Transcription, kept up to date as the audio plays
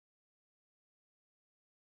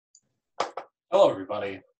Hello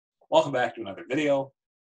everybody, welcome back to another video.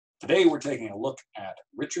 Today we're taking a look at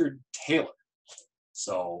Richard Taylor.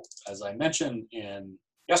 So as I mentioned in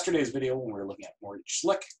yesterday's video when we were looking at Mortgage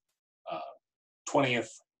Schlick, 20th,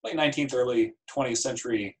 late 19th, early 20th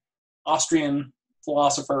century Austrian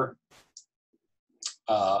philosopher.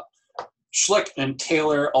 Schlick and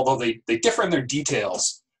Taylor, although they differ in their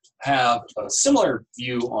details, have a similar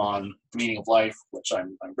view on the meaning of life, which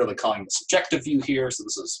I'm really calling the subjective view here. So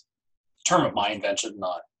this is a term of my invention,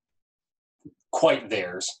 not quite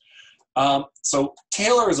theirs. So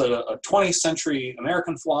Taylor is a 20th century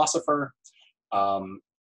American philosopher.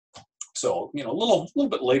 So a little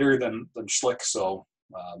bit later than Schlick. So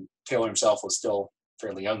Taylor himself was still a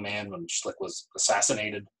fairly young man when Schlick was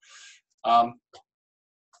assassinated.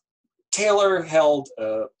 Taylor held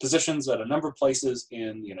positions at a number of places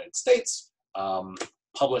in the United States,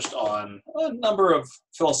 published on a number of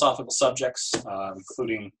philosophical subjects,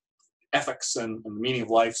 including ethics and the meaning of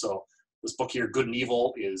life. So this book here, Good and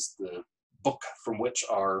Evil, is the book from which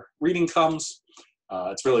our reading comes.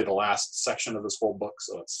 It's really the last section of this whole book.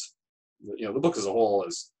 So it's, the book as a whole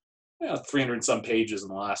is 300 and some pages,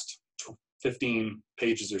 and the last 15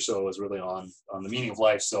 pages or so is really on the meaning of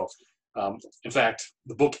life. So in fact,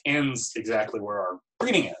 the book ends exactly where our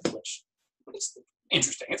reading ends, which is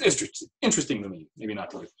interesting. It's interesting to me, maybe not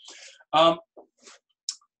to you.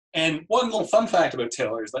 And one little fun fact about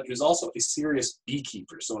Taylor is that he was also a serious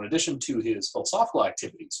beekeeper. So in addition to his philosophical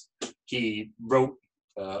activities, he wrote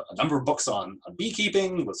a number of books on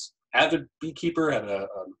beekeeping, was avid beekeeper, had a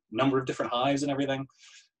number of different hives and everything,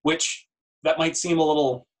 which that might seem a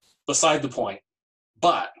little beside the point,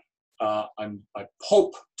 but I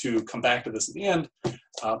hope to come back to this at the end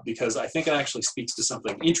because I think it actually speaks to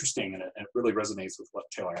something interesting, and it really resonates with what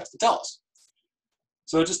Taylor has to tell us.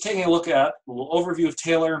 So just taking a look at a little overview of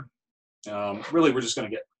Taylor, really we're just going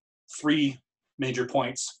to get three major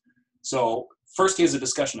points. So first, he has a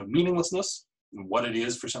discussion of meaninglessness and what it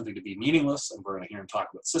is for something to be meaningless, and we're going to hear him talk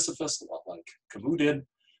about Sisyphus, a lot like Camus did.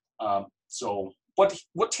 So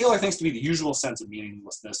what Taylor thinks to be the usual sense of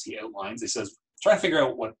meaninglessness, he outlines. He says, trying to figure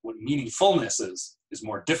out what meaningfulness is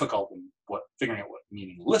more difficult than figuring out what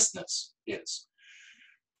meaninglessness is.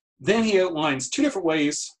 Then he outlines two different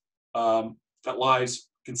ways that lives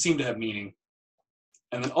can seem to have meaning,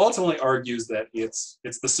 and then ultimately argues that it's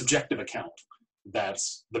the subjective account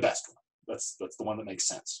that's the best one. That's the one that makes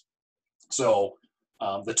sense. So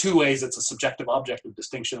the two ways, it's a subjective objective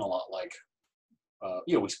distinction, a lot like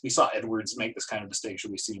we saw Edwards make this kind of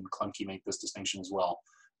distinction. We see McClunky make this distinction as well.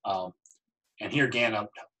 And here again, I'm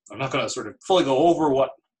not going to sort of fully go over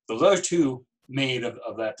what those other two made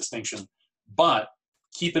of that distinction, but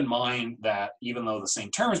keep in mind that even though the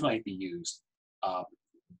same terms might be used,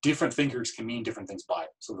 different thinkers can mean different things by it.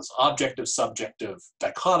 So this objective-subjective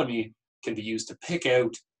dichotomy can be used to pick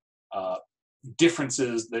out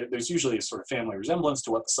differences. There's usually a sort of family resemblance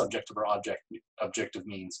to what the subjective or objective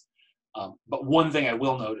means. But one thing I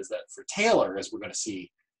will note is that for Taylor, as we're going to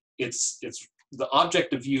see, it's the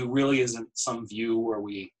objective view really isn't some view where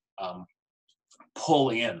we pull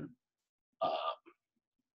in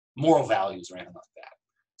moral values or anything like that.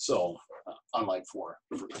 So unlike for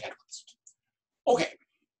Edwards. Okay,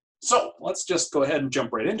 so let's just go ahead and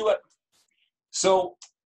jump right into it. So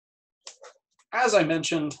as I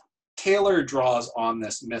mentioned, Taylor draws on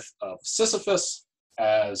this myth of Sisyphus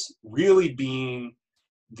as really being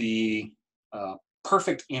the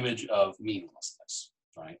perfect image of meaninglessness,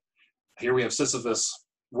 right? Here we have Sisyphus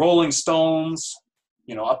rolling stones,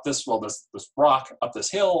 up this rock, up this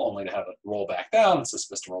hill, only to have it roll back down, and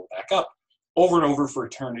Sisyphus to roll back up, over and over for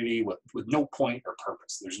eternity with no point or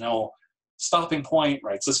purpose. There's no stopping point,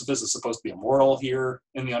 right? Sisyphus is supposed to be immortal here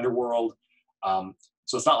in the underworld.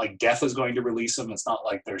 So it's not like death is going to release him. It's not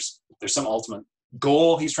like there's some ultimate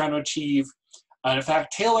goal he's trying to achieve. And in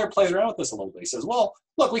fact, Taylor plays around with this a little bit. He says, well,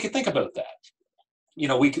 look, we can think about that.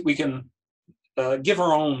 We can give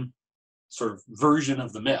our own sort of version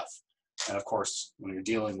of the myth. And of course, when you're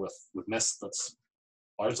dealing with myths, that's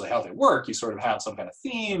largely how they work. You sort of have some kind of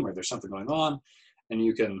theme, or there's something going on, and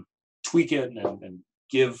you can tweak it and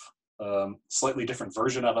give slightly different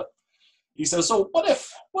version of it. He says, so what if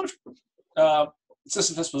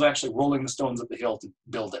Sisyphus was actually rolling the stones up the hill to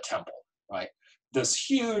build a temple, right? This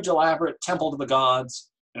huge, elaborate temple to the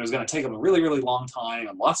gods, and it was going to take him a really, really long time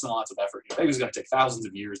and lots of effort. Maybe it was going to take thousands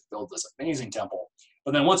of years to build this amazing temple.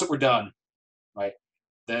 But then once it were done, right,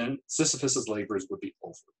 then Sisyphus's labors would be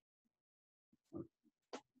over.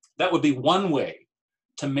 That would be one way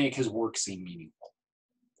to make his work seem meaningful.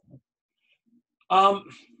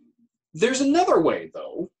 There's another way,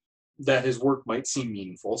 though, that his work might seem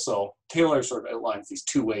meaningful. So Taylor sort of outlines these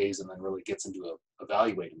two ways and then really gets into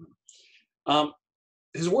evaluating them.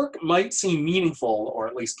 His work might seem meaningful, or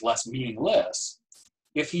at least less meaningless,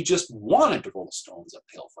 if he just wanted to roll stones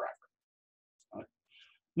uphill forever. Right?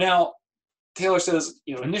 Now, Taylor says,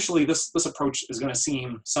 initially this approach is going to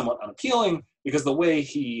seem somewhat unappealing because the way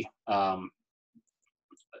he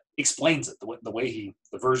explains it, the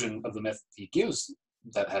version of the myth he gives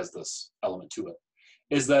that has this element to it,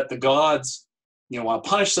 is that the gods, want to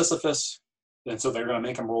punish Sisyphus, and so they're going to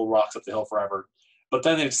make him roll rocks up the hill forever. But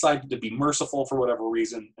then they decided to be merciful for whatever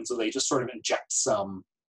reason, and so they just sort of inject some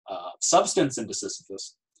substance into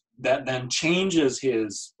Sisyphus that then changes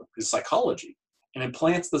his psychology and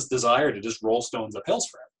implants this desire to just roll stones up hills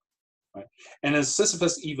forever. Right? And as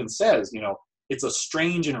Sisyphus even says, it's a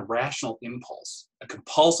strange and irrational impulse, a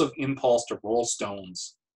compulsive impulse to roll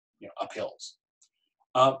stones, up hills.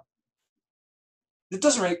 It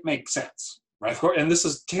doesn't make sense, right? And this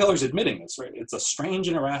is Taylor's admitting this, right? It's a strange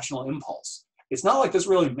and irrational impulse. It's not like this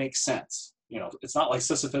really makes sense. It's not like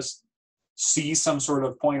Sisyphus sees some sort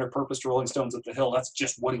of point or purpose to rolling stones up the hill. That's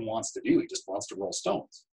just what he wants to do. He just wants to roll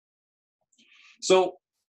stones. So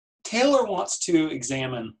Taylor wants to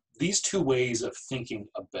examine these two ways of thinking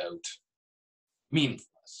about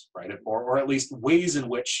meaningfulness, right? Or at least ways in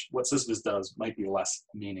which what Sisyphus does might be less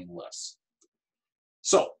meaningless.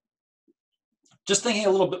 So just thinking a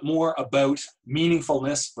little bit more about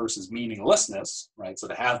meaningfulness versus meaninglessness, right? So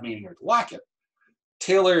to have meaning or to lack it.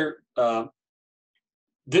 Taylor,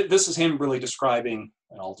 this is him really describing,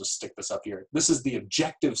 and I'll just stick this up here, this is the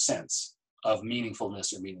objective sense of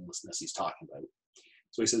meaningfulness or meaninglessness he's talking about.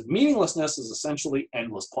 So he says, meaninglessness is essentially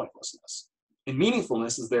endless pointlessness, and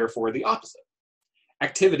meaningfulness is therefore the opposite.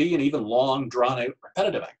 Activity, and even long, drawn-out,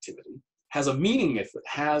 repetitive activity, has a meaning if it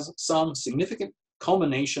has some significant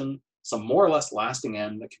culmination, some more or less lasting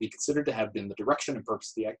end that can be considered to have been the direction and purpose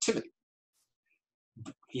of the activity.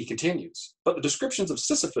 He continues, but the descriptions of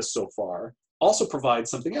Sisyphus so far also provide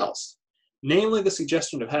something else, namely the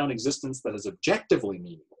suggestion of how an existence that is objectively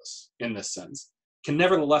meaningless, in this sense, can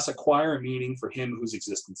nevertheless acquire a meaning for him whose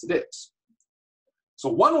existence it is. So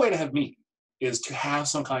one way to have meaning is to have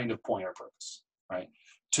some kind of point or purpose, right?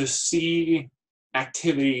 To see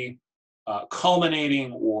activity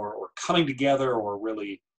culminating or coming together or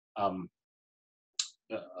really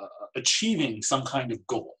achieving some kind of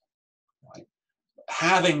goal, right?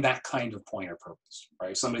 Having that kind of point or purpose,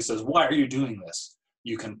 right? Somebody says, why are you doing this?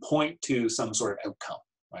 You can point to some sort of outcome,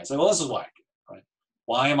 right? Say, well, this is why I do it, right?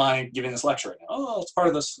 Why am I giving this lecture right now? Oh, it's part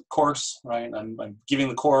of this course, right? I'm giving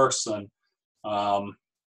the course, and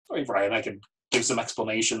right, and I could give some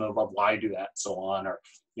explanation of why I do that, and so on. Or,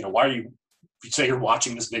 why are you say you're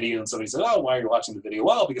watching this video, and somebody says, oh, why are you watching the video?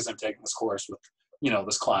 Well, because I'm taking this course with,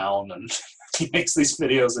 this clown, and he makes these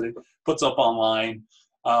videos that he puts up online,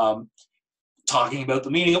 talking about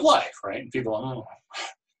the meaning of life, right? And people are, oh,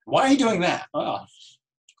 why are you doing that? Oh,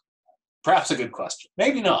 perhaps a good question.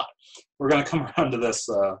 Maybe not. We're going to come around to this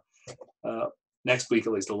next week,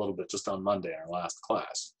 at least a little bit, just on Monday, our last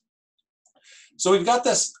class. So we've got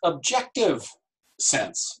this objective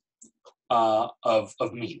sense of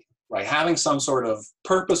meaning, right? Having some sort of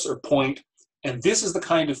purpose or point, and this is the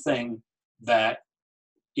kind of thing that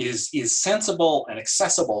is sensible and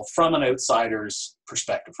accessible from an outsider's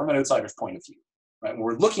perspective, from an outsider's point of view, right? When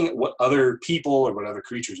we're looking at what other people or what other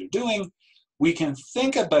creatures are doing, we can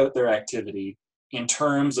think about their activity in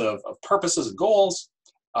terms of purposes and goals,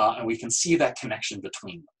 and we can see that connection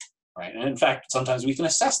between them, right? And in fact, sometimes we can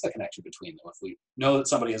assess the connection between them. If we know that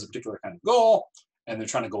somebody has a particular kind of goal and they're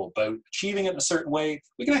trying to go about achieving it in a certain way,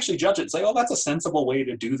 we can actually judge it and say, oh, that's a sensible way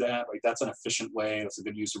to do that, right? That's an efficient way, that's a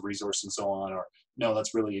good use of resource and so on, or no,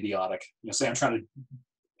 that's really idiotic. Say I'm trying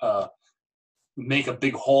to make a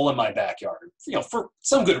big hole in my backyard, for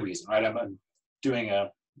some good reason, right?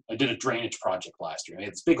 I did a drainage project last year. I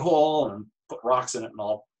had this big hole and put rocks in it and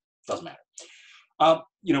all, doesn't matter.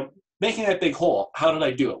 Making that big hole, how did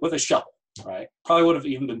I do it? With a shovel, right? Probably would have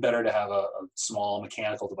even been better to have a small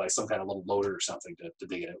mechanical device, some kind of little loader or something to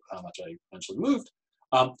dig it out, how much I eventually moved.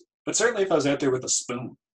 But certainly if I was out there with a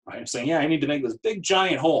spoon, right, I'm saying, yeah, I need to make this big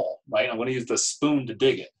giant hole, right? I'm going to use the spoon to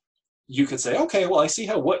dig it. You could say, okay, well, I see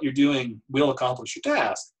how what you're doing will accomplish your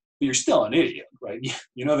task, but you're still an idiot, right?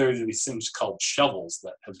 There are these things called shovels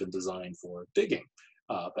that have been designed for digging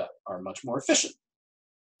that are much more efficient.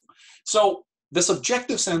 So this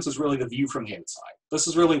objective sense is really the view from the outside. This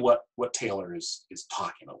is really what Taylor is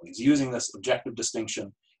talking about when he's using this objective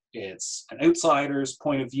distinction. It's an outsider's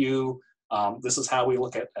point of view. This is how we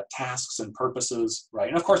look at tasks and purposes, right?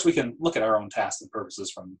 And of course, we can look at our own tasks and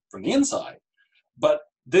purposes from the inside, but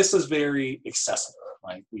this is very accessible,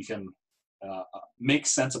 right? We can make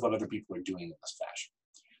sense of what other people are doing in this fashion.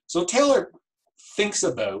 So Taylor thinks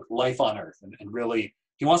about life on Earth, and really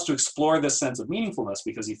he wants to explore this sense of meaningfulness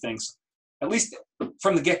because he thinks, at least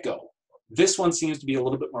from the get-go, this one seems to be a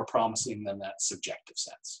little bit more promising than that subjective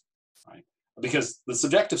sense, right? Because the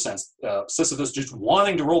subjective sense, Sisyphus just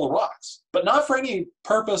wanting to roll the rocks, but not for any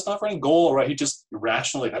purpose, not for any goal, right? He just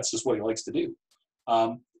irrationally, that's just what he likes to do.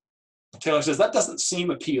 Taylor says that doesn't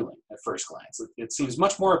seem appealing at first glance. It seems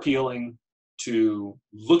much more appealing to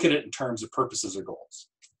look at it in terms of purposes or goals,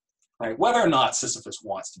 right? Whether or not Sisyphus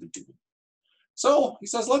wants to be doing. So he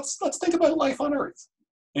says, let's think about life on Earth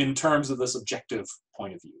in terms of this objective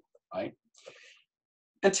point of view, right?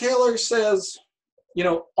 And Taylor says, you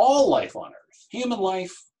know, all life on Earth, human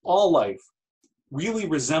life, all life, really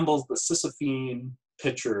resembles the Sisyphean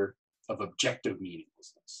picture of objective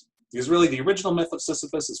meaninglessness. Because really the original myth of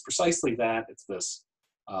Sisyphus is precisely that. It's this,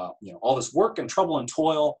 you know, all this work and trouble and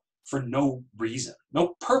toil for no reason,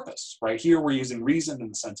 no purpose, right? Here we're using reason in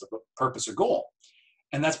the sense of a purpose or goal.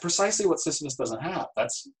 And that's precisely what Sisyphus doesn't have.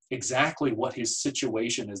 That's exactly what his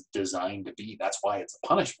situation is designed to be. That's why it's a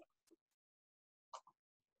punishment.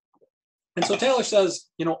 And so Taylor says,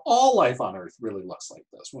 you know, all life on Earth really looks like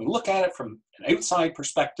this. When we look at it from an outside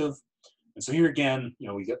perspective, and so here again, you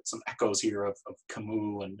know, we get some echoes here of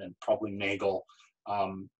Camus and probably Nagel,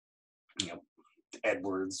 you know,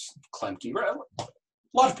 Edwards, Klemke, a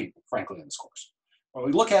lot of people, frankly, in this course. When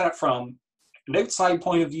we look at it from an outside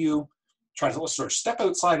point of view, try to sort of step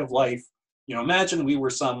outside of life, you know, imagine we were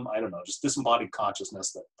some, I don't know, just disembodied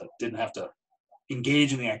consciousness that didn't have to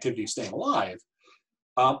engage in the activity of staying alive.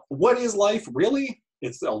 What is life really?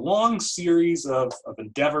 It's a long series of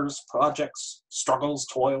endeavors, projects, struggles,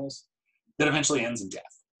 toils that eventually ends in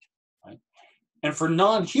death, right? And for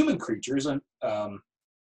non-human creatures, and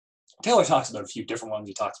Taylor talks about a few different ones.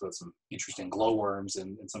 He talks about some interesting glowworms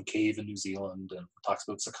in some cave in New Zealand, and talks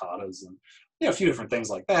about cicadas and, you know, a few different things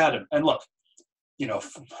like that. And look, you know,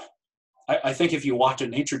 I think if you watch a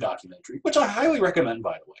nature documentary, which I highly recommend,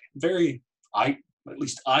 by the way, at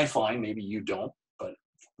least I find, maybe you don't, but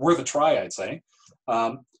worth a try, I'd say.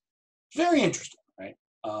 Very interesting, right?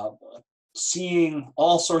 Seeing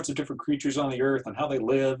all sorts of different creatures on the earth and how they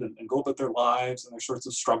live and go about their lives and their sorts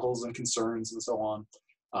of struggles and concerns and so on.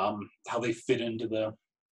 How they fit into the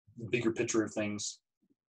bigger picture of things.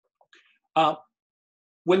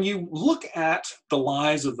 When you look at the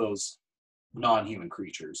lives of those non-human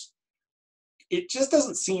creatures, it just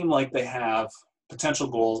doesn't seem like they have potential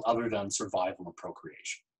goals other than survival and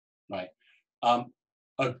procreation, right? A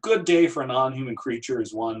good day for a non-human creature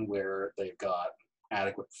is one where they've got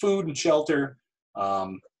adequate food and shelter,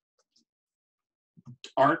 aren't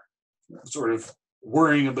sort of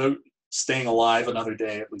worrying about staying alive another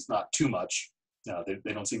day, at least not too much.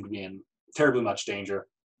 They don't seem to be in terribly much danger.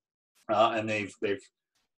 And they've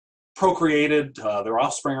procreated, their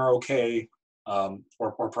offspring are okay,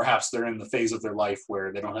 or perhaps they're in the phase of their life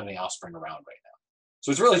where they don't have any offspring around right now.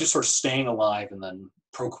 So it's really just sort of staying alive and then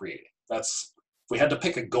procreating. That's, if we had to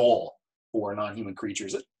pick a goal for non-human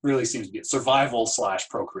creatures, it really seems to be survival /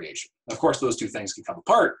 procreation. And of course, those two things can come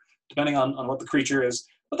apart depending on what the creature is,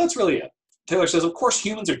 but that's really it. Taylor says, of course,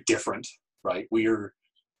 humans are different, right?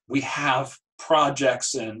 We have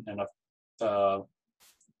projects and a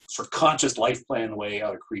sort of conscious life plan the way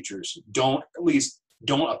other creatures don't, at least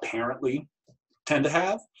don't apparently tend to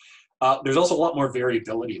have. There's also a lot more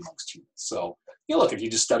variability amongst humans. So, you know, look, if you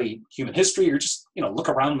just study human history or just, you know, look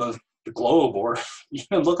around the globe, or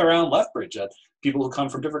even look around Lethbridge at people who come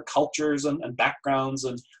from different cultures and backgrounds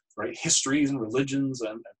and, right, histories and religions,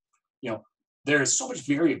 and you know, there is so much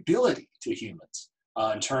variability to humans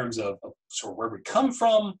in terms of sort of where we come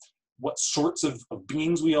from, what sorts of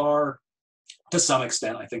beings we are. To some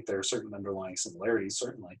extent, I think there are certain underlying similarities,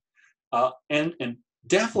 certainly. And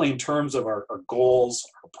definitely in terms of our goals,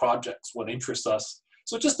 our projects, what interests us.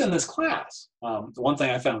 So just in this class, the one thing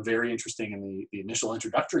I found very interesting in the initial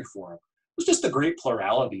introductory forum was just the great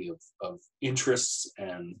plurality of interests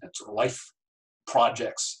and sort of life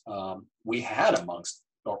projects we had amongst,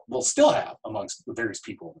 or will still have amongst the various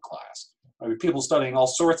people in the class. I mean, people studying all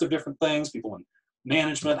sorts of different things, people in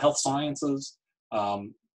management, health sciences,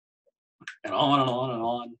 and on and on and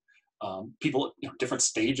on. People at, you know, different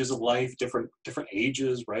stages of life, different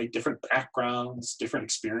ages, right? Different backgrounds, different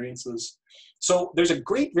experiences. So there's a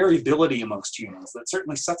great variability amongst humans that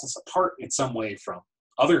certainly sets us apart in some way from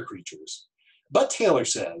other creatures. But Taylor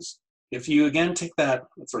says, if you again take that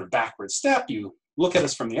sort of backward step, you look at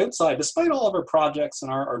us from the outside, despite all of our projects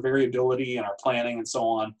and our variability and our planning and so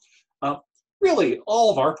on, really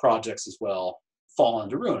all of our projects as well fall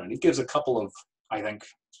into ruin. And he gives a couple of, I think,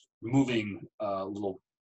 moving little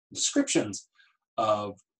descriptions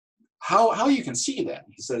of how you can see that.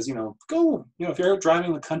 He says, go, if you're out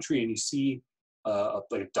driving the country and you see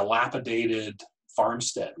like a dilapidated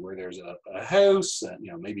farmstead where there's a house and,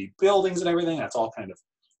 maybe buildings and everything, that's all kind of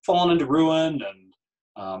fallen into ruin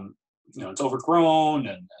and, it's overgrown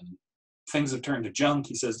and things have turned to junk.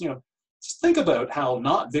 He says, just think about how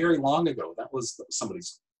not very long ago that was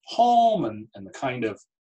somebody's home and the kind of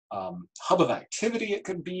hub of activity it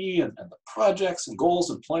could be and the projects and goals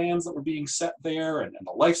and plans that were being set there and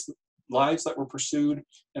the lives that were pursued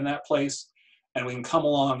in that place. And we can come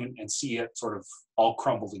along and see it sort of all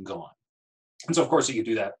crumbled and gone. And so, of course, you could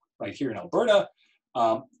do that right here in Alberta.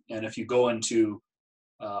 And if you go into,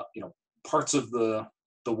 parts of the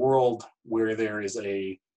world where there is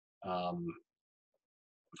a,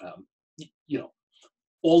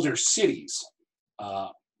 older cities,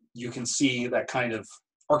 you can see that kind of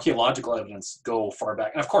archaeological evidence go far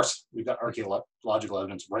back. And of course, we've got archaeological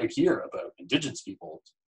evidence right here about Indigenous people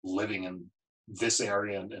living in this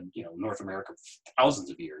area and North America for thousands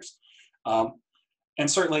of years. And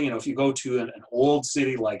certainly, if you go to an old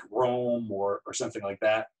city like Rome or something like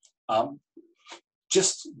that,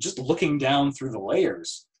 just looking down through the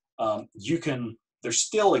layers, there's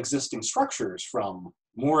still existing structures from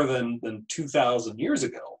more than 2,000 years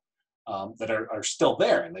ago that are still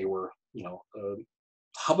there, and they were a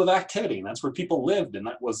hub of activity, and that's where people lived, and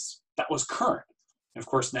that was current. And of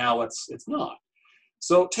course, now it's not.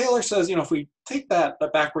 So Taylor says, if we take that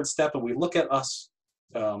backward step and we look at us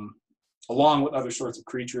along with other sorts of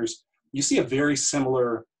creatures, you see a very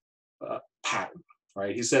similar pattern,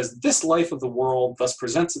 right? He says, this life of the world thus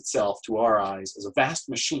presents itself to our eyes as a vast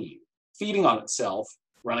machine, feeding on itself,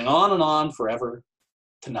 running on and on forever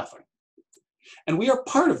to nothing. And we are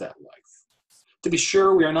part of that life. To be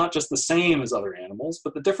sure, we are not just the same as other animals,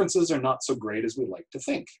 but the differences are not so great as we like to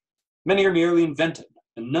think. Many are merely invented,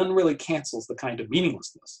 and none really cancels the kind of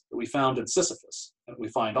meaninglessness that we found in Sisyphus, and we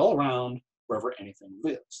find all around wherever anything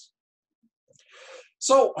lives.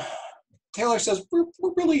 So Taylor says we're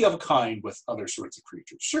really of a kind with other sorts of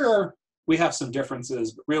creatures. Sure, we have some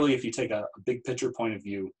differences, but really if you take a big picture point of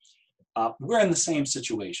view, we're in the same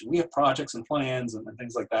situation. We have projects and plans and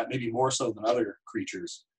things like that, maybe more so than other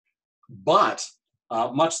creatures. But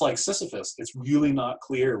much like Sisyphus, it's really not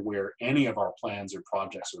clear where any of our plans or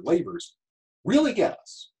projects or labors really get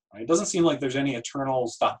us. Right? It doesn't seem like there's any eternal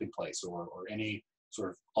stopping place or any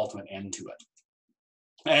sort of ultimate end to it.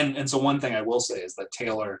 And so one thing I will say is that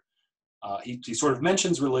Taylor, he sort of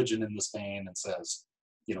mentions religion in this vein and says,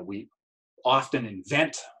 we often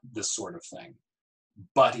invent this sort of thing,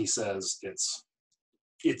 but he says it's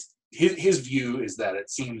his view is that it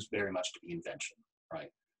seems very much to be invention,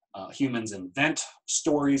 right? Humans invent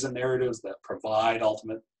stories and narratives that provide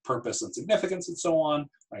ultimate purpose and significance and so on.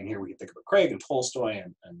 Right, and here we can think about Craig and Tolstoy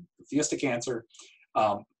and the theistic answer.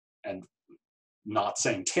 And not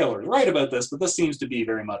saying Taylor is right about this, but this seems to be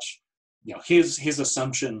very much, his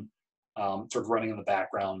assumption sort of running in the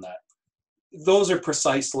background that those are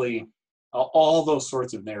precisely, all those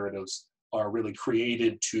sorts of narratives are really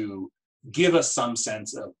created to give us some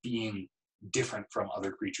sense of being different from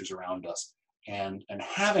other creatures around us and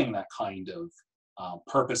having that kind of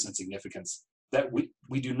purpose and significance that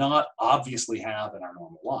we do not obviously have in our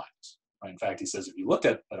normal lives. Right? In fact, he says if you look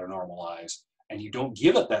at our normal lives and you don't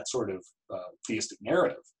give it that sort of theistic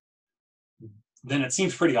narrative, then it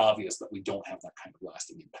seems pretty obvious that we don't have that kind of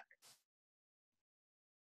lasting impact.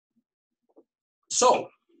 So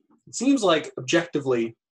it seems like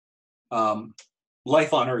objectively,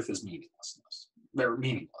 life on Earth is meaningless,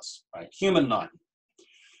 right? Human, not.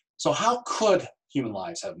 So how could human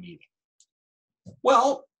lives have meaning?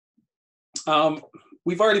 Well,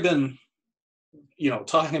 we've already been,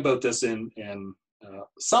 talking about this in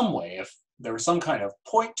some way. If there was some kind of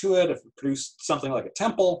point to it, if it produced something like a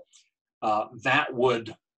temple, that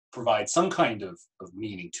would provide some kind of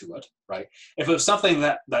meaning to it, right? If it was something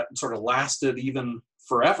that sort of lasted even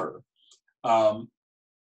forever,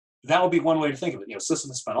 that would be one way to think of it.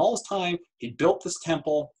 Sisyphus spent all his time, he built this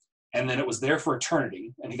temple, and then it was there for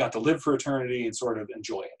eternity, and he got to live for eternity and sort of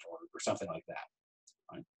enjoy it, or something like that.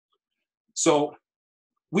 Right? So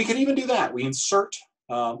we could even do that. We insert,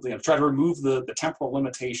 try to remove the temporal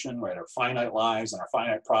limitation, right? Our finite lives and our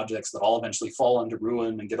finite projects that all eventually fall into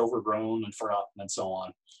ruin and get overgrown and forgotten and so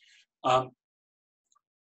on.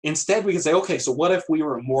 Instead, we can say, okay, so what if we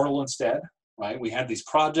were immortal instead, right? We had these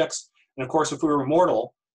projects, and of course, if we were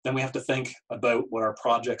immortal, then we have to think about what our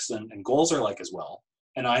projects and goals are like as well.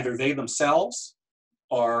 And either they themselves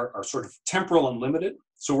are sort of temporal and limited,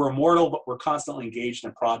 so we're immortal, but we're constantly engaged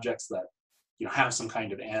in projects that have some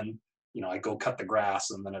kind of end, I go cut the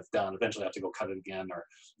grass and then it's done. Eventually I have to go cut it again. Or,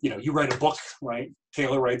 you write a book, right?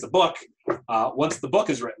 Taylor writes a book. Once the book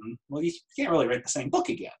is written, well, you can't really write the same book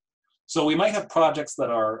again. So we might have projects that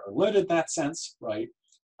are limited in that sense, right?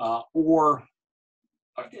 And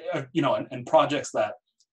projects that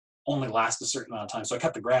only last a certain amount of time. So I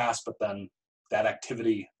cut the grass, but then that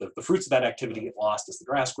activity, the fruits of that activity get lost as the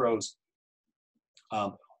grass grows.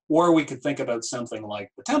 Or we could think about something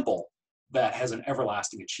like the temple that has an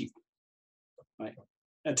everlasting achievement, right?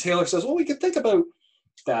 And Taylor says, well, we could think about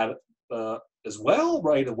that as well,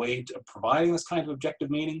 right? A way of providing this kind of objective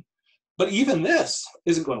meaning. But even this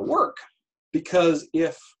isn't going to work, because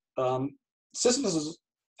if Sisyphus'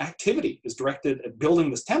 activity is directed at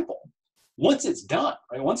building this temple, once it's done,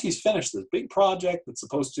 right? Once he's finished this big project that's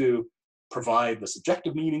supposed to provide the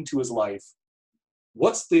subjective meaning to his life,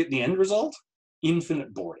 what's the end result?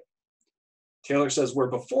 Infinite boredom. Taylor says, where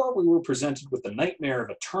before we were presented with the nightmare of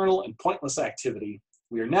eternal and pointless activity,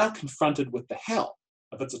 we are now confronted with the hell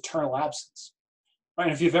of its eternal absence. Right?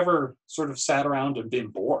 And if you've ever sort of sat around and been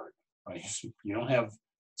bored, right? You don't have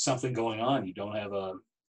something going on, you don't have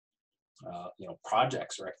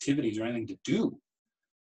projects or activities or anything to do.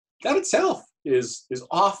 That itself is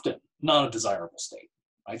often not a desirable state.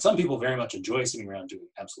 Right? Some people very much enjoy sitting around doing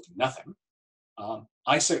absolutely nothing.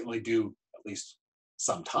 I certainly do, at least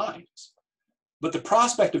sometimes. But the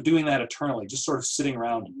prospect of doing that eternally, just sort of sitting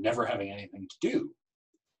around and never having anything to do,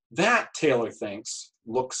 that, Taylor thinks,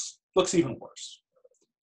 looks even worse.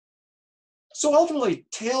 So ultimately,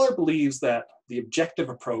 Taylor believes that the objective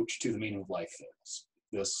approach to the meaning of life fails.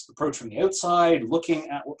 This approach from the outside, looking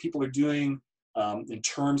at what people are doing in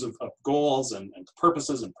terms of goals and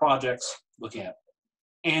purposes and projects, looking at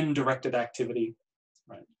end-directed activity,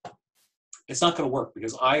 right? It's not going to work,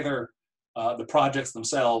 because either the projects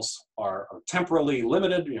themselves are temporally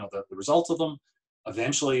limited, the results of them,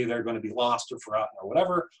 eventually they're going to be lost or forgotten or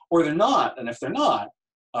whatever, or they're not. And if they're not,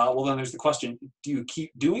 well, then there's the question, do you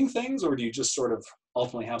keep doing things, or do you just sort of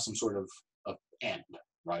ultimately have some sort of end,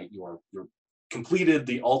 right? You're completed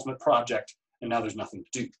the ultimate project and now there's nothing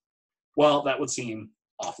to do. Well, that would seem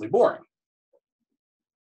awfully boring.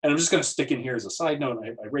 And I'm just going to stick in here as a side note.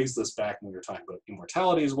 I raised this back when we were talking about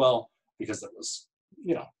immortality as well, because that was,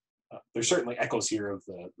 there's certainly echoes here of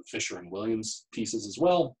the Fisher and Williams pieces as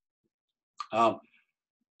well.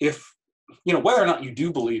 If, whether or not you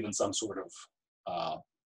do believe in some sort of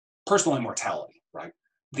personal immortality, right?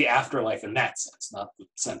 The afterlife in that sense, not the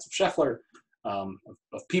sense of Scheffler,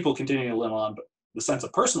 of people continuing to live on, but the sense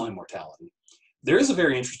of personal immortality. There is a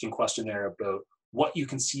very interesting question there about what you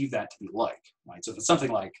conceive that to be like, right? So if it's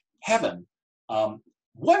something like heaven,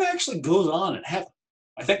 what actually goes on in heaven?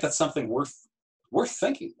 I think that's something worth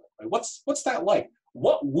thinking about, right? What's that like?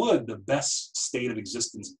 What would the best state of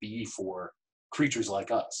existence be for creatures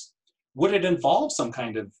like us? Would it involve some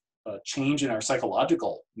kind of change in our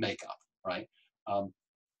psychological makeup, right?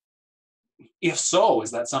 If so, is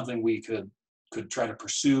that something we could try to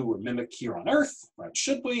pursue or mimic here on Earth, right?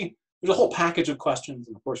 Should we? There's a whole package of questions,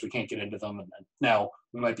 and of course we can't get into them, and now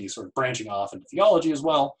we might be sort of branching off into theology as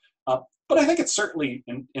well. But I think it's certainly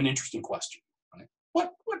an interesting question, right?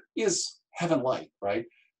 What is heaven like, right?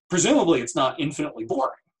 Presumably it's not infinitely boring,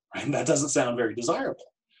 right? That doesn't sound very desirable.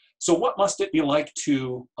 So what must it be like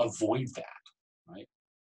to avoid that, right?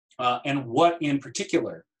 And what in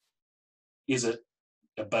particular is it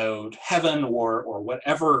about heaven or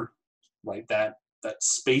whatever, right, that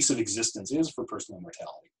space of existence is for personal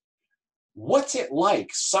immortality? What's it like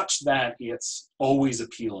such that it's always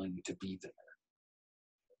appealing to be there?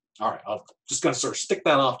 All right, I'm just going to sort of stick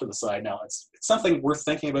that off to the side now. It's something worth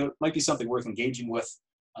thinking about. It might be something worth engaging with,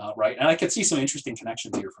 right? And I could see some interesting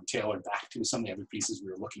connections here from Taylor back to some of the other pieces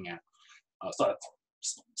we were looking at. So that's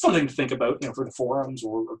something to think about, for the forums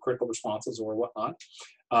or critical responses or whatnot.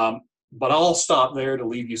 But I'll stop there to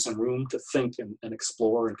leave you some room to think and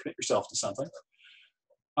explore and commit yourself to something.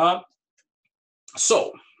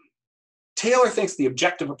 So Taylor thinks the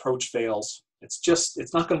objective approach fails.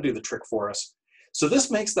 It's not going to do the trick for us. So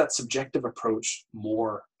this makes that subjective approach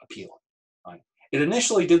more appealing, right? It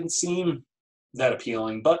initially didn't seem that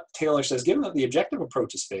appealing, but Taylor says, given that the objective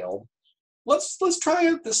approach has failed, let's try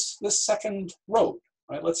out this second road,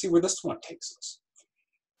 right? Let's see where this one takes us.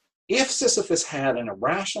 If Sisyphus had an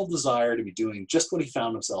irrational desire to be doing just what he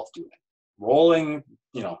found himself doing, rolling,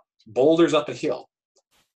 boulders up a hill,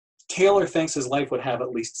 Taylor thinks his life would have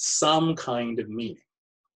at least some kind of meaning,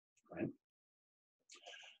 right?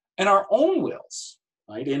 And our own wills,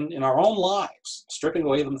 right, in our own lives, stripping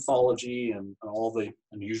away the mythology and all the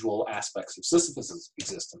unusual aspects of Sisyphus'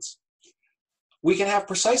 existence, we can have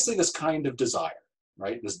precisely this kind of desire,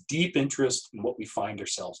 right? This deep interest in what we find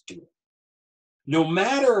ourselves doing. no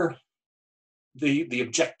matter the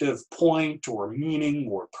objective point or meaning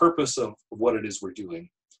or purpose of what it is we're doing,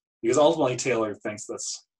 because ultimately Taylor thinks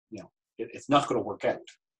that's, it's not going to work out,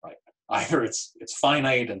 right? Either it's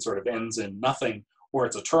finite and sort of ends in nothing, or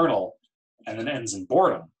it's eternal and then ends in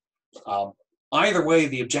boredom. Either way,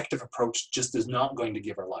 the objective approach just is not going to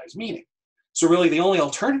give our lives meaning. So really the only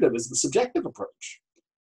alternative is the subjective approach.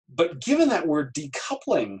 But given that we're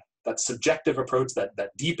decoupling that subjective approach, that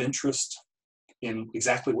deep interest in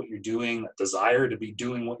exactly what you're doing, that desire to be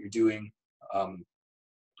doing what you're doing,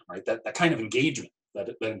 right? That kind of engagement, that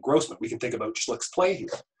engrossment. We can think about Schlick's play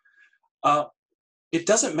here. It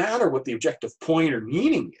doesn't matter what the objective point or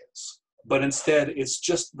meaning is, but instead it's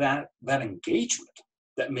just that engagement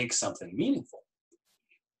that makes something meaningful.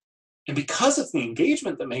 And because it's the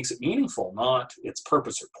engagement that makes it meaningful, not its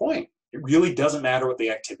purpose or point, it really doesn't matter what the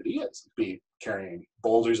activity is. It could be carrying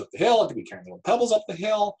boulders up the hill, it could be carrying little pebbles up the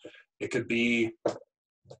hill, it could be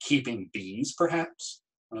keeping bees, perhaps,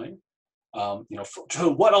 right? To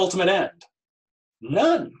what ultimate end?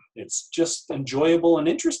 None. It's just enjoyable and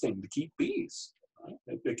interesting to keep bees.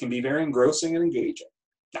 Right? It can be very engrossing and engaging.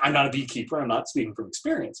 I'm not a beekeeper, I'm not speaking from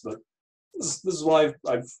experience, but this is why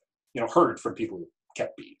I've heard from people who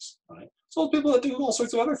kept bees, right? So people that do all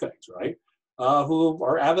sorts of other things, right? Who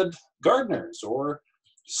are avid gardeners or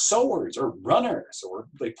sowers or runners, or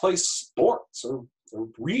they play sports or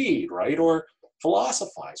read, right? Or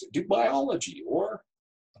philosophize or do biology, or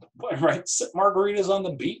right, sip margaritas on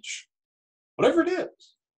the beach, whatever it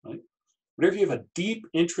is, right? Whatever you have a deep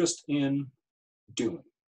interest in doing.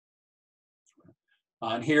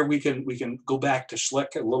 And here we can go back to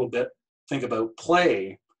Schlick a little bit, think about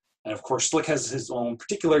play. And of course, Schlick has his own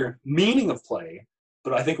particular meaning of play,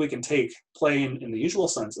 but I think we can take play in the usual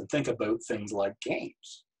sense and think about things like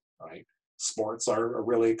games, right? Sports are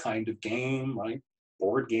really a kind of game, right?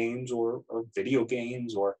 Board games or video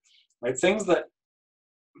games, or right, things that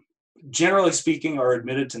generally speaking are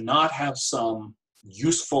admitted to not have some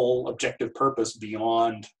useful objective purpose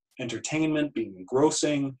beyond entertainment, being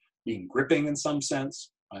engrossing, being gripping in some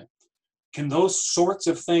sense, right? Can those sorts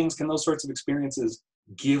of things, can those sorts of experiences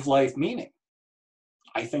give life meaning?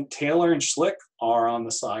 I think Taylor and Schlick are on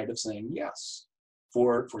the side of saying yes,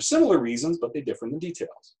 for similar reasons, but they differ in the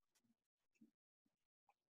details.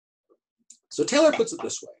 So Taylor puts it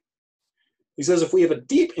this way. He says, if we have a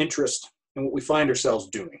deep interest in what we find ourselves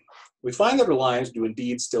doing, we find that our lives do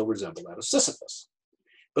indeed still resemble that of Sisyphus,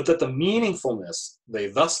 but that the meaningfulness they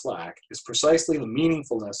thus lack is precisely the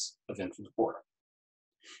meaningfulness of infinite boredom.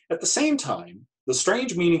 At the same time, the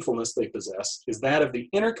strange meaningfulness they possess is that of the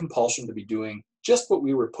inner compulsion to be doing just what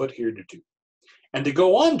we were put here to do, and to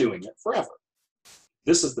go on doing it forever.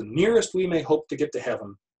 This is the nearest we may hope to get to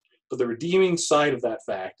heaven, but the redeeming side of that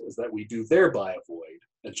fact is that we do thereby avoid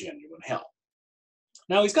a genuine hell.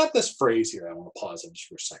 Now he's got this phrase here I want to pause on just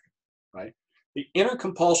for a second, right? The inner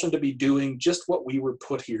compulsion to be doing just what we were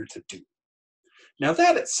put here to do. Now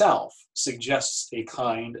that itself suggests a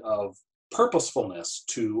kind of purposefulness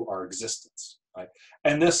to our existence, right?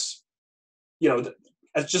 And this,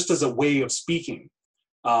 just as a way of speaking,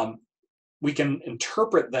 we can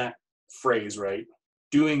interpret that phrase, right?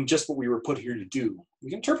 Doing just what we were put here to do. We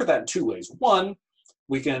can interpret that in two ways. One,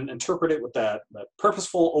 we can interpret it with that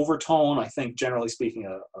purposeful overtone, I think generally speaking,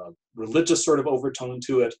 a religious sort of overtone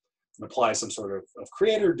to it, and apply some sort of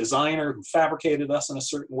creator, designer who fabricated us in a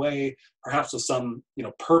certain way, perhaps with some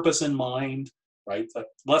purpose in mind, right? But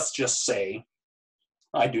let's just say,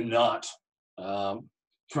 I do not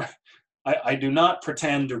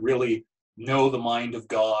pretend to really know the mind of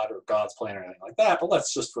God or God's plan or anything like that, but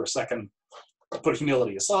let's just for a second put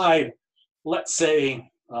humility aside. Let's say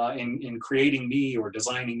in creating me or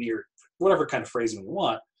designing me or whatever kind of phrasing we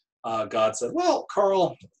want, God said, well,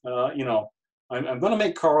 Carl, I'm going to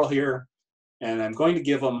make Carl here, and I'm going to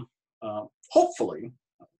give him, hopefully,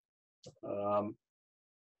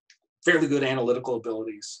 fairly good analytical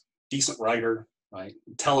abilities, decent writer, right?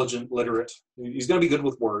 Intelligent, literate. He's going to be good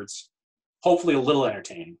with words, hopefully a little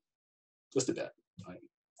entertaining, just a bit. Right?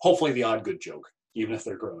 Hopefully the odd good joke, even if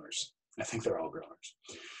they're groaners. I think they're all groaners.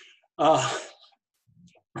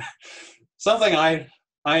 Something I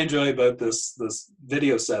enjoy about this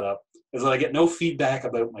video setup is that I get no feedback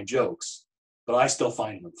about my jokes, but I still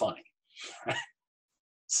find them funny.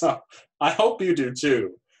 So I hope you do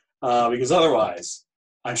too, because otherwise,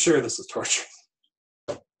 I'm sure this is torture.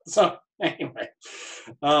 So anyway,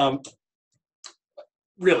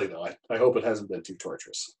 really though, I hope it hasn't been too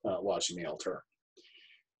torturous watching me alter.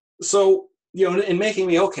 So in making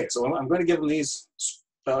me okay, so I'm going to give him these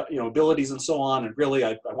abilities and so on, and really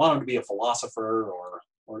I want him to be a philosopher, or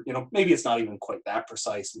maybe it's not even quite that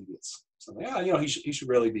precise. Maybe it's something. You know, he should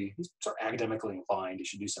really be, he's sort of academically inclined. He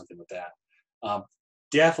should do something with that.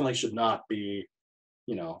 Definitely should not be,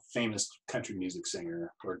 you know, famous country music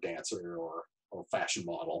singer or dancer or fashion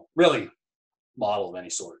model. Really, model of any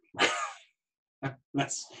sort.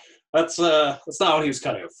 that's not what he was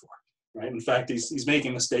cut out for, right? In fact, he's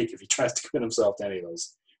making a mistake if he tries to commit himself to any of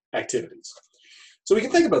those activities. So we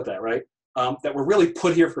can think about that, right? That we're really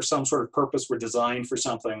put here for some sort of purpose. We're designed for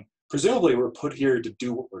something. Presumably, we're put here to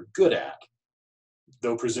do what we're good at,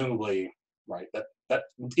 though presumably, right, that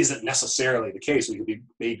isn't necessarily the case. We could be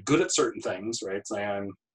made good at certain things, right? Say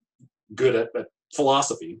I'm good at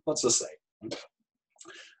philosophy, let's just say.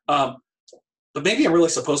 But maybe I'm really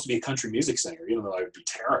supposed to be a country music singer, even though I would be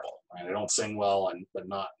terrible, right? I don't sing well, but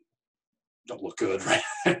don't look good, right?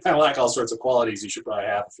 I lack all sorts of qualities you should probably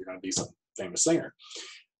have if you're going to be some famous singer.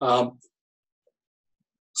 So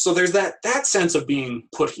there's that sense of being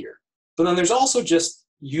put here. But then there's also just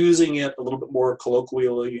using it a little bit more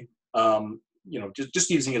colloquially, you know, just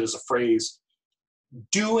using it as a phrase,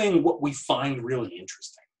 doing what we find really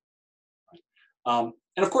interesting. Right?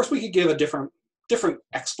 And of course, we could give a different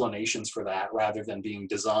explanations for that rather than being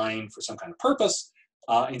designed for some kind of purpose.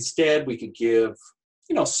 Instead, we could give,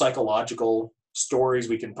 you know, psychological stories.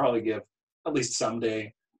 We can probably give, at least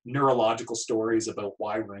someday, neurological stories about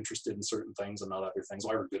why we're interested in certain things and not other things,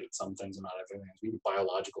 why we're good at some things and not other things. We do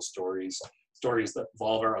biological stories that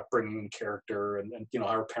involve our upbringing and character and you know,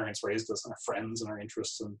 how our parents raised us and our friends and our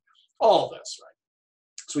interests and all this, right?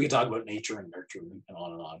 So we can talk about nature and nurture and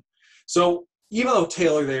on and on. So even though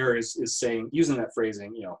Taylor there is saying, using that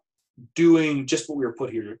phrasing, you know, doing just what we were put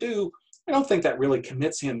here to do, I don't think that really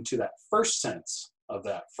commits him to that first sense of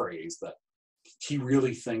that phrase, that he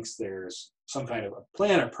really thinks there's some kind of a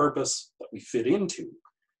plan or purpose that we fit into.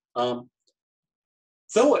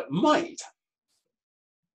 Though it might,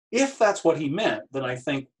 if that's what he meant, then I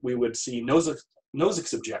think we would see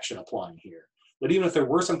Nozick's objection applying here. That even if there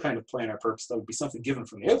were some kind of plan or purpose, that would be something given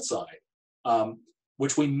from the outside,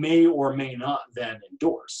 which we may or may not then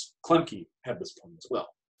endorse. Klemke had this point as well.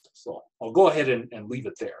 So I'll go ahead and leave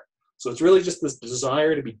it there. So it's really just this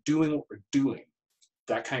desire to be doing what we're doing,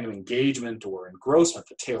 that kind of engagement or engrossment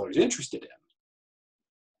that Taylor's interested in.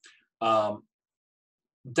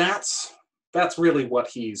 That's really what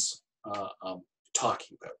he's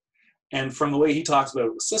talking about. And from the way he talks about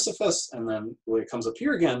it with Sisyphus, and then the way it comes up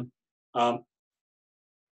here again,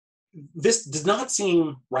 this does not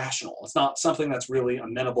seem rational. It's not something that's really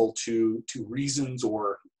amenable to reasons,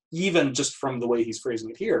 or even just from the way he's phrasing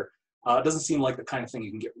it here, it doesn't seem like the kind of thing you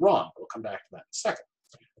can get wrong. We'll come back to that in a second.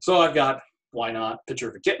 So I've got, why not, picture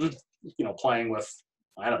of a kitten, you know, playing with,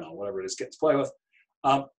 I don't know, whatever it is kittens play with.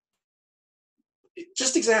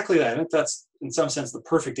 Just exactly that. I think that's, in some sense, the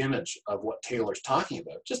perfect image of what Taylor's talking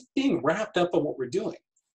about. Just being wrapped up in what we're doing.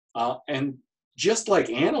 And just like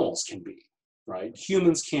animals can be, right?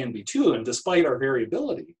 Humans can be too. And despite our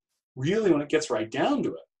variability, really when it gets right down to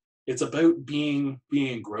it, it's about being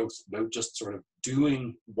engrossed, about just sort of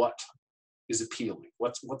doing what is appealing,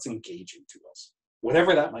 what's engaging to us,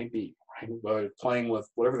 whatever that might be, right? Whether playing with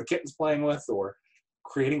whatever the kitten's playing with, or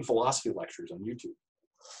creating philosophy lectures on YouTube.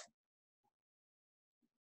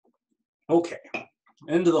 Okay,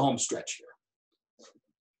 into the home stretch here.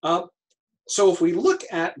 So if we look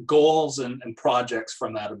at goals and projects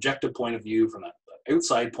from that objective point of view, from that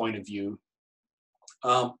outside point of view,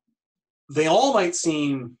 they all might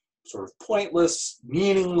seem sort of pointless,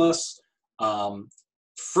 meaningless,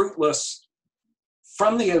 fruitless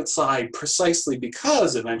from the outside, precisely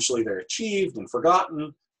because eventually they're achieved and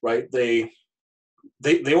forgotten, right? They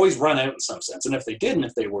always run out in some sense. And if they didn't,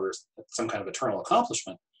 if they were some kind of eternal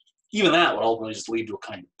accomplishment, even that would ultimately just lead to a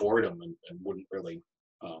kind of boredom and wouldn't really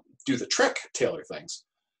do the trick Taylor thinks.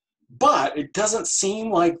 But it doesn't seem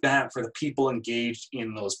like that for the people engaged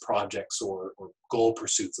in those projects or goal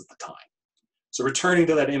pursuits at the time. So returning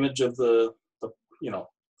to that image of the you know,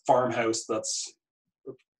 farmhouse that's,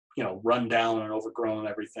 you know, run down and overgrown and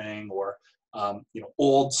everything, or you know,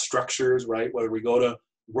 old structures, right? Whether we go to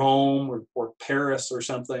Rome or Paris or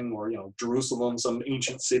something, or, you know, Jerusalem, some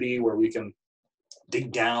ancient city where we can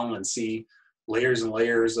dig down and see layers and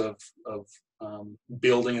layers of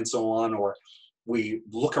building and so on, or we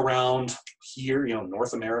look around here, you know,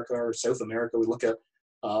 North America or South America, we look at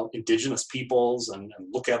indigenous peoples and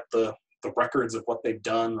look at the records of what they've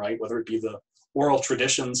done, right? Whether it be the oral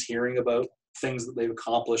traditions, hearing about things that they've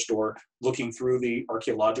accomplished, or looking through the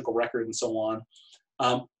archaeological record and so on.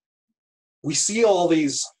 We see all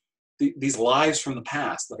these lives from the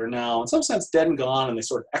past that are now, in some sense, dead and gone, and they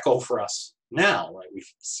sort of echo for us now, right? We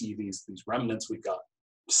see these remnants, we've got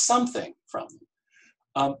something from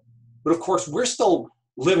them. But of course, we're still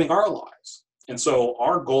living our lives. And so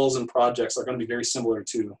our goals and projects are going to be very similar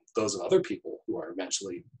to those of other people who are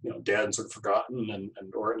eventually, dead and sort of forgotten,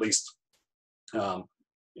 and or at least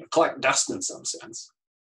collect dust in some sense.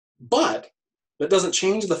 But that doesn't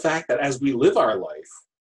change the fact that as we live our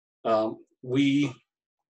life, we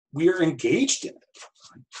are engaged in it.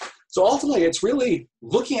 So ultimately, it's really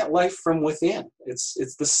looking at life from within.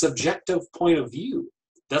 It's the subjective point of view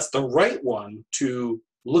that's the right one to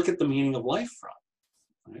look at the meaning of life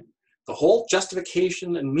from. Right? The whole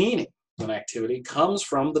justification and meaning of an activity comes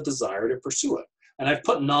from the desire to pursue it. And I've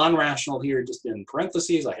put non-rational here just in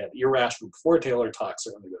parentheses. I had irrational before. Taylor talks,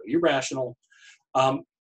 so I'm going to go irrational.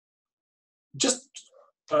 Just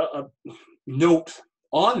a note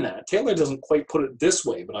on that. Taylor doesn't quite put it this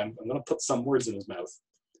way, but I'm going to put some words in his mouth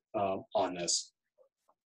on this.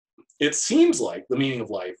 It seems like the meaning of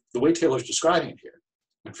life, the way Taylor's describing it here,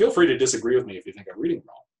 and feel free to disagree with me if you think I'm reading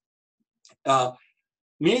wrong.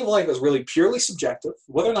 Meaning of life is really purely subjective.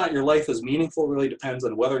 Whether or not your life is meaningful really depends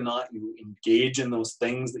on whether or not you engage in those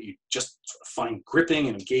things that you just sort of find gripping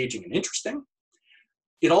and engaging and interesting.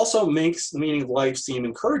 It also makes the meaning of life seem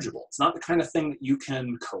incorrigible. It's not the kind of thing that you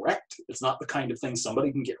can correct. It's not the kind of thing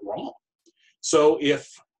somebody can get wrong. So if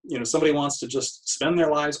somebody wants to just spend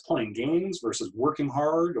their lives playing games versus working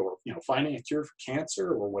hard, or finding a cure for cancer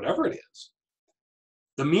or whatever it is,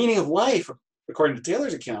 the meaning of life, according to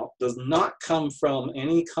Taylor's account, does not come from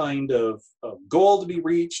any kind of goal to be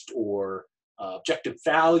reached, or objective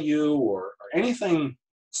value, or anything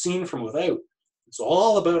seen from without. It's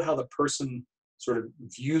all about how the person sort of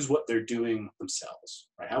views what they're doing themselves,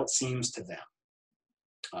 right? How it seems to them.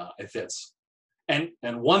 If it's and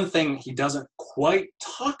one thing he doesn't quite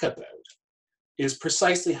talk about is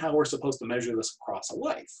precisely how we're supposed to measure this across a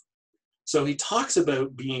life. So he talks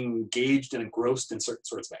about being engaged and engrossed in certain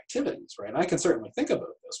sorts of activities, right? And I can certainly think about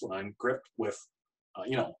this when I'm gripped with,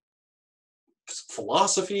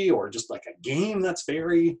 philosophy, or just like a game that's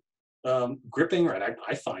very gripping, right?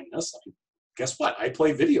 I find this. Guess what? I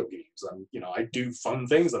play video games. I do fun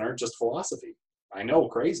things that aren't just philosophy. I know,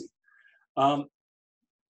 crazy. I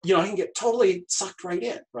can get totally sucked right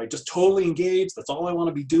in, right? Just totally engaged. That's all I want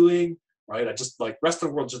to be doing, right? I just like, rest of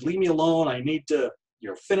the world, just leave me alone. I need to,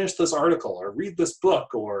 finish this article, or read this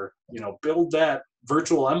book, or, build that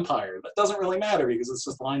virtual empire. That doesn't really matter because it's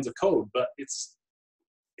just lines of code, but it's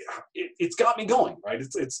got me going, right?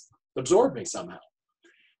 It's absorbed me somehow.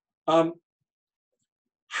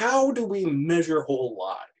 How do we measure whole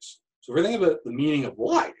lives? So if we're thinking about the meaning of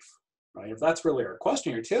life, right? If that's really our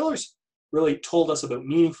question here, Taylor's really told us about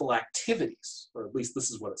meaningful activities, or at least this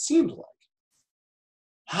is what it seems like.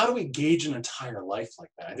 How do we gauge an entire life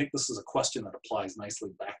like that? I think this is a question that applies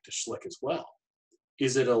nicely back to Schlick as well.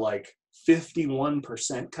 Is it a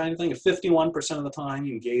 51% kind of thing? If 51% of the time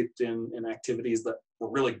you engaged in activities that were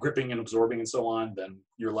really gripping and absorbing and so on, then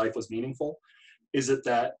your life was meaningful? Is it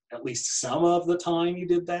that at least some of the time you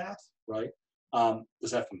did that, right?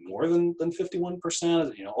 Does that have to be more than 51%?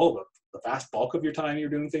 The vast bulk of your time you're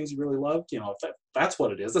doing things you really loved? If that's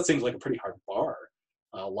what it is, that seems like a pretty hard bar.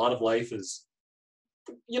 A lot of life is,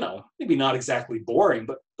 maybe not exactly boring,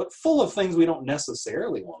 but full of things we don't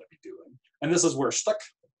necessarily want to be doing. And this is where Schlick,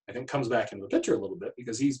 I think, comes back into the picture a little bit,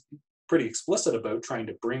 because he's pretty explicit about trying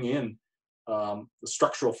to bring in the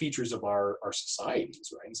structural features of our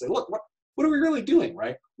societies, right? And say, look, what are we really doing,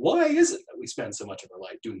 right? Why is it that we spend so much of our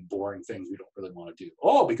life doing boring things we don't really want to do?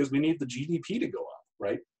 Oh, because we need the GDP to go up,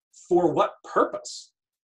 right? For what purpose?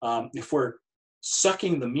 If we're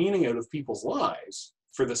sucking the meaning out of people's lives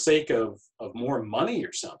for the sake of more money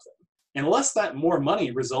or something, unless that more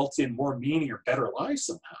money results in more meaning or better lives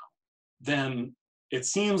somehow, then it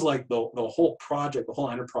seems like the whole project, the whole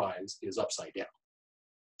enterprise is upside down,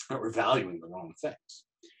 that we're valuing the wrong things.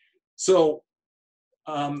 So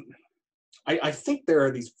I think there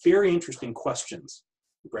are these very interesting questions,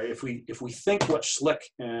 right? If we think what Schlick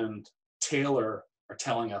and Taylor are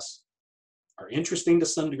telling us are interesting to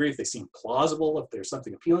some degree, if they seem plausible, if there's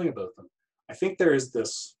something appealing about them, I think there is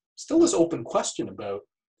still this open question about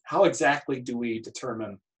how exactly do we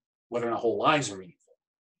determine whether or not whole lives are meaningful,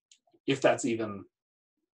 if that's even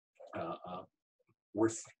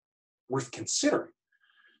worth considering.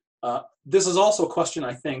 This is also a question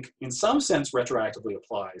I think, in some sense, retroactively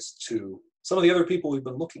applies to some of the other people we've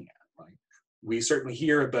been looking at, right? We certainly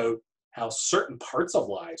hear about how certain parts of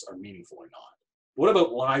lives are meaningful or not. What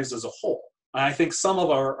about lives as a whole? And I think some of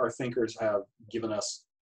our thinkers have given us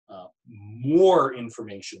more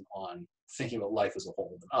information on thinking about life as a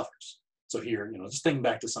whole than others. So here, just thinking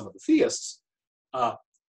back to some of the theists,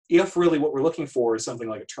 if really what we're looking for is something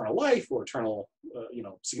like eternal life or eternal,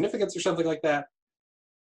 significance or something like that,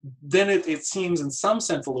 then it seems in some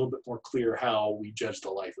sense a little bit more clear how we judge the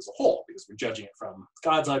life as a whole, because we're judging it from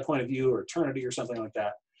God's eye point of view or eternity or something like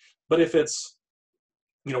that. But if it's,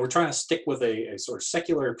 we're trying to stick with a sort of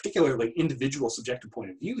secular, particularly individual subjective point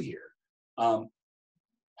of view here,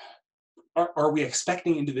 are we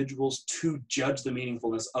expecting individuals to judge the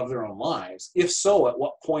meaningfulness of their own lives? If so, at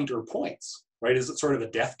what point or points, right? Is it sort of a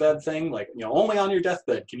deathbed thing? Like, only on your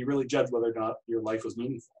deathbed can you really judge whether or not your life was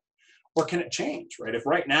meaningful. Or can it change, right? If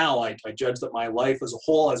right now I judge that my life as a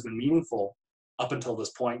whole has been meaningful up until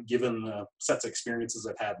this point, given the sets of experiences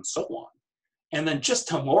I've had and so on, and then just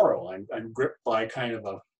tomorrow I'm gripped by kind of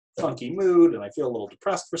a funky mood and I feel a little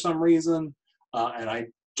depressed for some reason, and I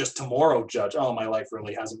just tomorrow judge, oh, my life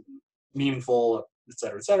really hasn't been meaningful, et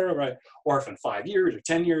cetera, right? Or if in 5 years or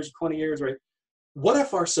 10 years, or 20 years, right? What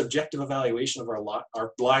if our subjective evaluation of our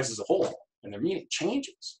lives as a whole and their meaning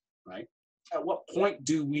changes, right? At what point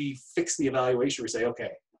do we fix the evaluation? We say, okay,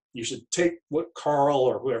 you should take what Carl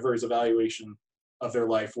or whoever's evaluation of their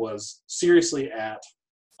life was seriously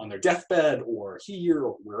on their deathbed or here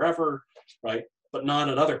or wherever, right? But not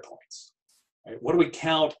at other points, right? What do we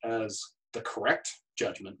count as the correct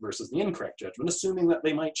judgment versus the incorrect judgment, assuming that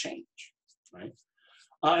they might change, right?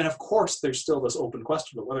 And of course, there's still this open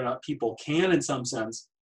question of whether or not people can, in some sense,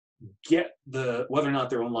 get whether or not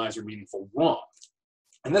their own lives are meaningful wrong.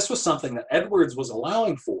 And this was something that Edwards was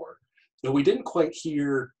allowing for, though we didn't quite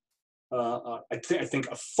hear, I think,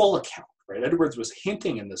 a full account, right? Edwards was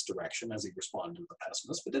hinting in this direction as he responded to the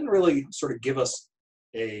pessimist, but didn't really sort of give us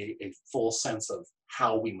a full sense of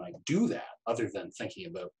how we might do that, other than thinking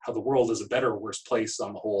about how the world is a better or worse place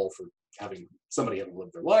on the whole for having somebody able to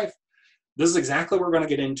live their life. This is exactly what we're going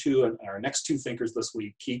to get into in our next two thinkers this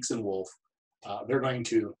week, Keeks and Wolff. They're going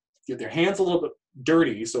to get their hands a little bit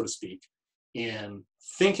dirty, so to speak, in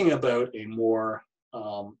thinking about a more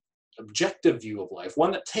objective view of life,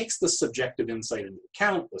 one that takes this subjective insight into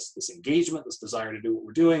account, this engagement, this desire to do what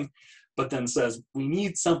we're doing, but then says we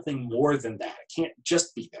need something more than that. It can't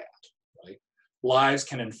just be that, right? Lives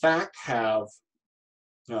can in fact have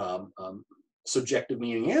subjective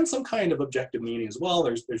meaning and some kind of objective meaning as well.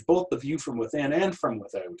 There's both the view from within and from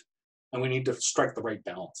without, and we need to strike the right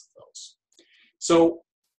balance of those. So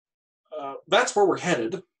that's where we're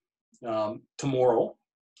headed tomorrow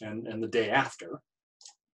and the day after.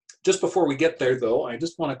 Just before we get there, though, I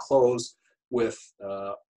just want to close with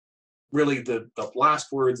really the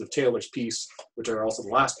last words of Taylor's piece, which are also the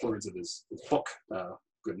last words of his book,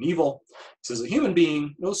 Good and Evil. It says, a human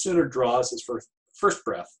being no sooner draws his first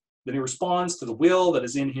breath than he responds to the will that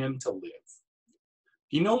is in him to live.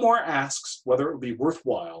 He no more asks whether it will be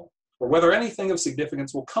worthwhile or whether anything of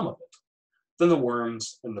significance will come of it than the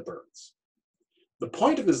worms and the birds. The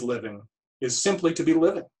point of his living is simply to be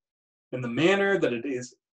living in the manner that it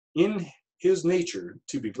is in his nature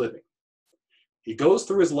to be living. He goes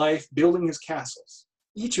through his life building his castles,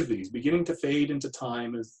 each of these beginning to fade into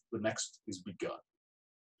time as the next is begun.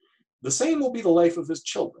 The same will be the life of his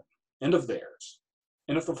children and of theirs.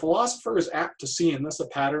 And if the philosopher is apt to see in this a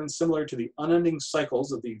pattern similar to the unending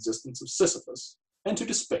cycles of the existence of Sisyphus, and to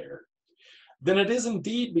despair, then it is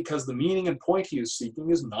indeed because the meaning and point he is seeking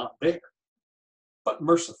is not there, but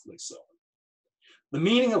mercifully so. The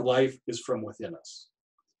meaning of life is from within us.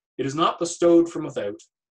 It is not bestowed from without,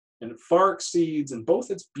 and it far exceeds in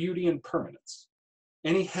both its beauty and permanence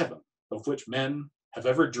any heaven of which men have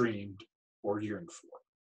ever dreamed or yearned for.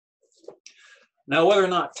 Now, whether or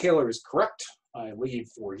not Taylor is correct, I leave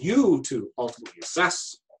for you to ultimately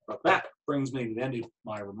assess, but that brings me to the end of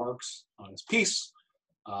my remarks on his piece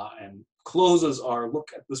and closes our look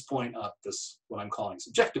at this point of this, what I'm calling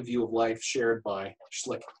subjective view of life shared by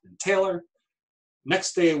Schlick and Taylor.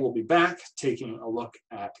 Next day, we'll be back taking a look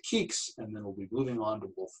at Keeks, and then we'll be moving on to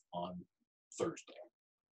Wolff on Thursday.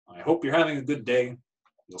 I hope you're having a good day.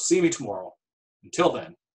 You'll see me tomorrow. Until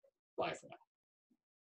then, bye for now.